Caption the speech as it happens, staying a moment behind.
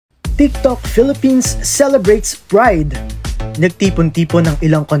TikTok Philippines celebrates Pride. Nagtipon-tipon ng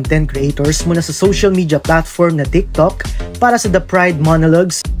ilang content creators mula sa social media platform na TikTok para sa The Pride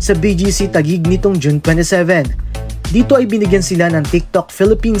Monologues sa BGC Taguig nitong June 27. Dito ay binigyan sila ng TikTok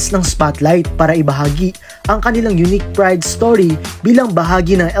Philippines ng spotlight para ibahagi ang kanilang unique Pride story bilang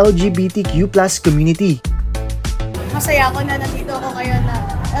bahagi ng LGBTQ+ community. Masaya ako na nandito ako ngayon na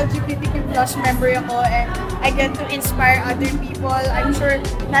LGBTQ+ member ako and I get to inspire other people. I'm sure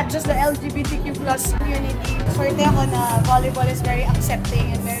not just the LGBTQ+ community. Swerte ako na volleyball is very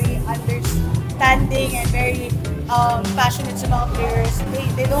accepting and very understanding and very passionate sa mga players.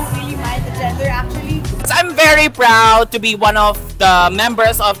 They don't really mind the gender actually. I'm very proud to be one of the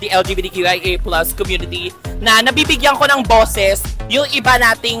members of the LGBTQIA+ community na nabibigyan ko ng boses yung iba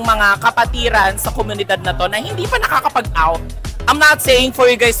nating mga kapatiran sa komunidad na to na hindi pa nakakapag-out. I'm not saying for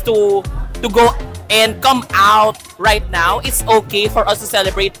you guys to go and come out right now. It's okay for us to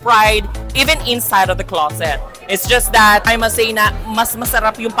celebrate Pride even inside of the closet. It's just that I must say na mas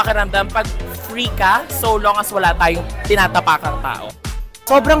masarap yung pakiramdam pag free ka so long as wala tayong tinatapakang tao.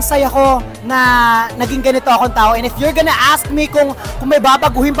 Sobrang saya ko na naging ganito akong tao, and if you're gonna ask me kung may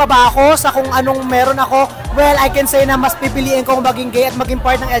babaguhin pa ba ako sa kung anong meron ako, well, I can say na mas pipiliin kong maging gay at maging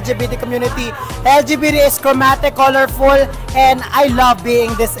part ng LGBT community. LGBT is chromatic, colorful, and I love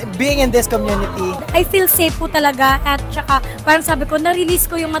being in this community. I feel safe po talaga, at saka parang sabi ko,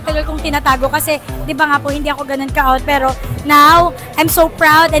 na-release ko yung matagal kong tinatago kasi di ba nga po hindi ako ganun ka-out, pero now I'm so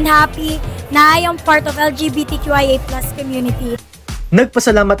proud and happy na I am part of LGBTQIA+ community.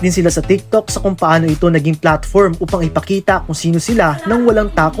 Nagpasalamat din sila sa TikTok sa kung paano ito naging platform upang ipakita kung sino sila nang walang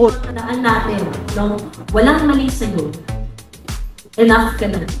takot. Tandaan natin, no? Walang mali sa'yo. Enough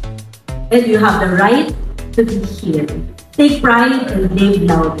ka na. And you have the right to be here. Take pride and live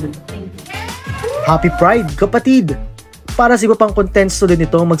loudly. Happy Pride, kapatid! Para sa iba pang contents tulad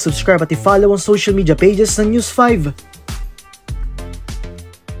nito, mag-subscribe at i-follow ang social media pages ng News 5.